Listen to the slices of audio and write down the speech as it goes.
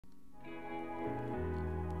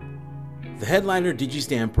The Headliner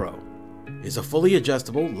Digistand Pro is a fully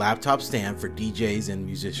adjustable laptop stand for DJs and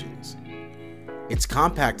musicians. Its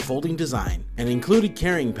compact folding design and included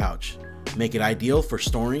carrying pouch make it ideal for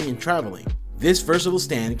storing and traveling. This versatile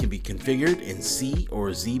stand can be configured in C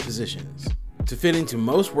or Z positions to fit into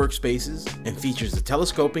most workspaces and features a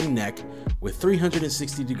telescoping neck with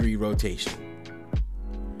 360-degree rotation.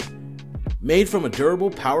 Made from a durable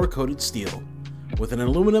power-coated steel with an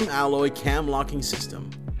aluminum alloy cam locking system,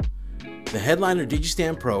 the Headliner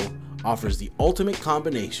Digistand Pro offers the ultimate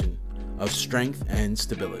combination of strength and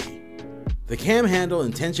stability. The cam handle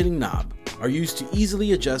and tensioning knob are used to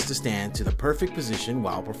easily adjust the stand to the perfect position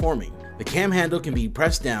while performing. The cam handle can be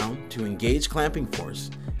pressed down to engage clamping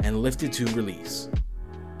force and lifted to release.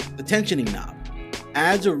 The tensioning knob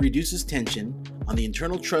adds or reduces tension on the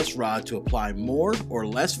internal truss rod to apply more or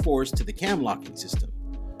less force to the cam locking system,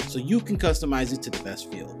 so you can customize it to the best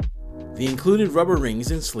feel. The included rubber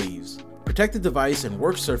rings and sleeves protect the device and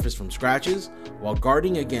work surface from scratches while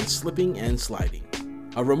guarding against slipping and sliding.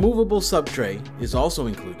 A removable subtray is also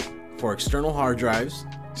included for external hard drives,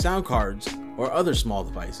 sound cards, or other small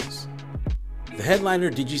devices. The Headliner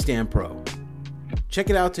Digistand Pro. Check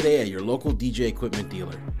it out today at your local DJ equipment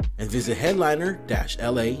dealer and visit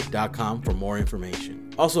headliner-la.com for more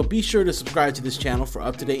information. Also, be sure to subscribe to this channel for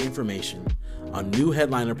up-to-date information on new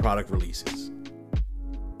Headliner product releases.